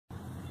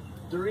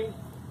3,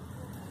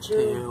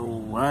 2,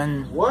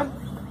 1.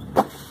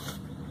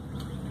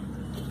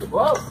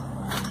 Whoa!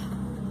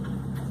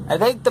 I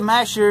think the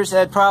mashers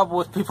had problem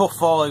with people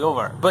falling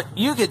over, but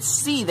you could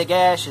see the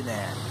gash in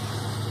there.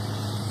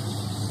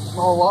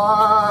 A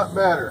lot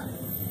better.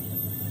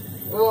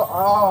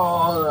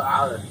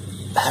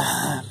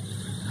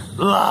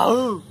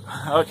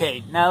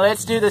 Okay, now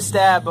let's do the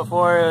stab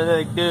before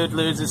the dude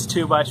loses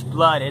too much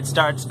blood and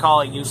starts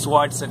calling you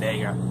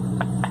Schwarzenegger.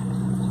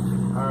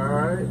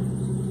 Alright.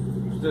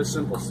 Just a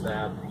simple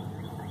stab.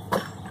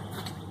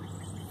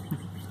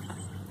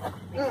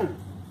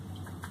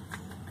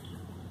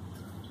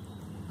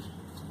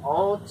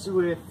 All the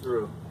way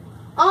through.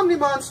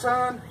 Omnimon's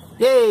turn!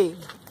 Yay!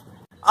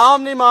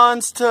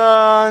 Omnimon's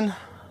turn!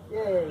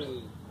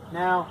 Yay!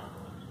 Now,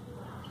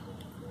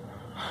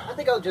 I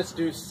think I'll just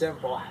do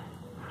simple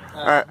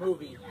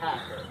movie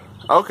hacker.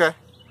 Okay.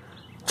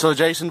 So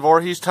Jason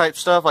Voorhees type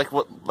stuff, like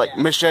what, like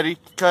machete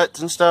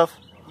cuts and stuff?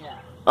 Yeah.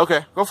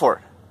 Okay, go for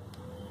it.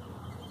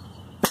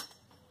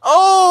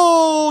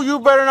 Oh, you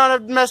better not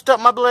have messed up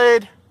my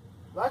blade.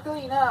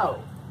 Luckily,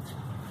 no.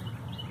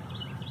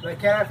 But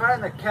can I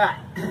find the cut?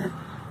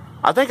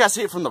 I think I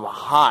see it from the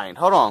behind.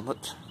 Hold on.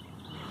 Let's...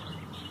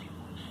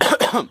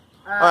 Alright,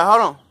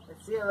 hold on.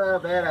 Let's see a little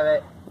bit of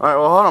it. Alright,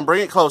 well, hold on.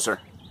 Bring it closer.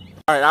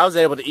 Alright, I was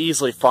able to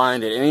easily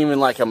find it. And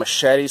even like a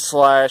machete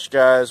slash,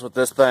 guys, with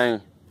this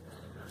thing.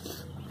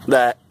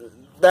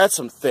 That's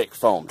some thick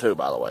foam, too,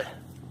 by the way.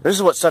 This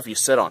is what stuff you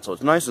sit on, so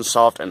it's nice and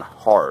soft and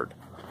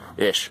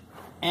hard-ish.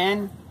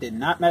 And did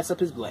not mess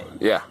up his blade.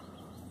 Yeah.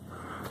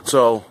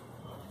 So,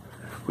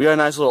 we got a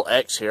nice little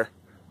X here.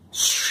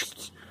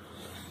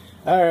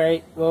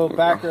 Alright, we'll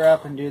back her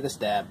up and do the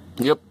stab.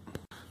 Yep.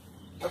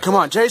 Come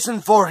on, Jason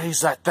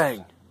Voorhees, that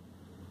thing.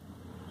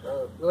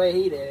 So, the way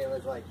he did it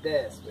was like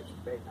this, which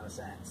made no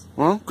sense.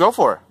 Well, go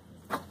for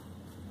it.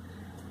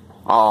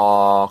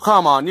 Oh,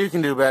 come on, you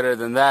can do better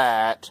than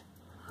that.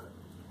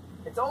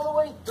 It's all the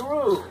way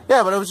through.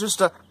 Yeah, but it was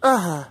just a...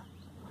 Come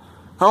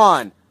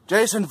on,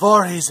 Jason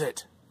Voorhees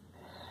it.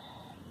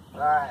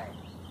 Alright.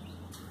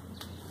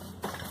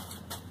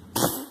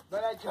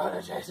 But I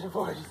tried to Jason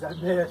Voorhees, I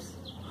missed.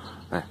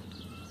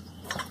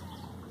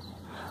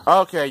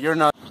 Okay, you're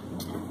not...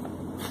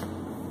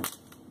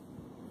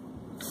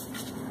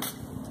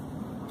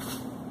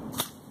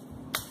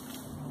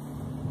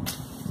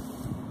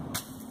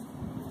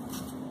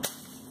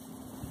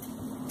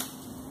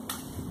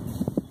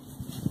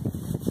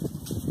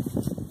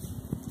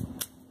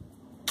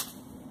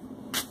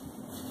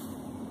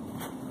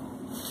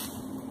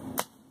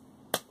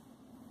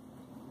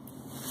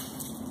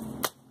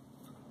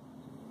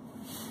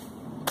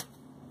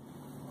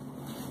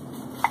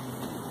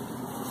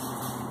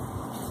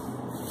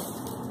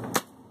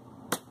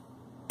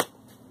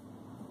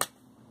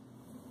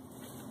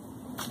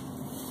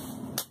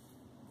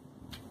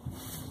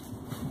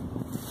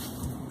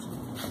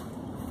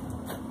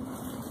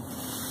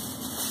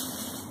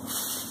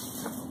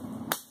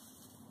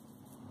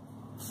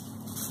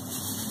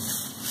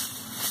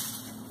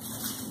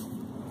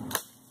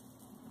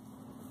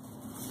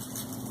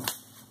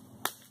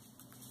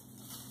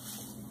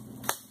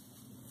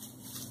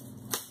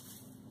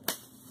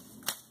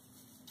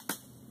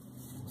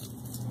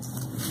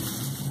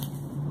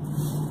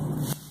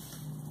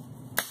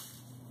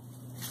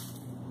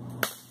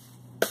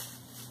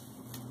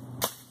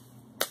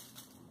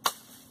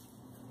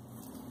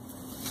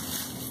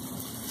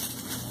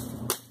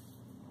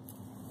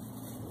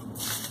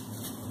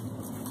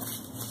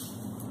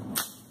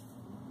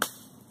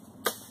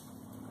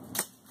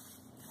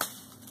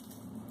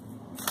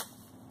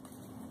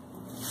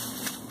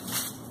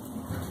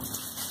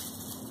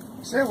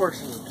 That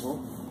works as a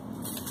tool.